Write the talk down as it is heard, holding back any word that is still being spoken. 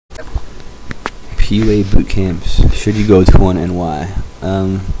PUA Bootcamps. Should you go to one and why?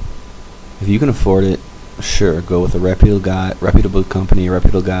 If you can afford it, sure, go with a reputable company, a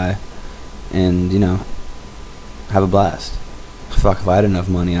reputable guy, and have a blast. Fuck, if I had enough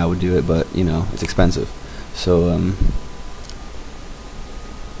money, I would do it, but it's expensive. So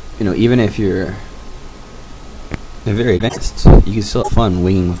even if you're very advanced, you can still have fun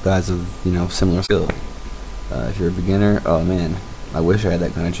winging with guys of similar skill. If you're a beginner, oh man, I wish I had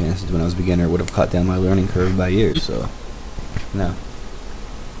that kind of chances when I was a beginner. Would have cut down my learning curve by years. So no,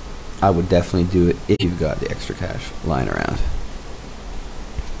 I would definitely do it if you've got the extra cash lying around.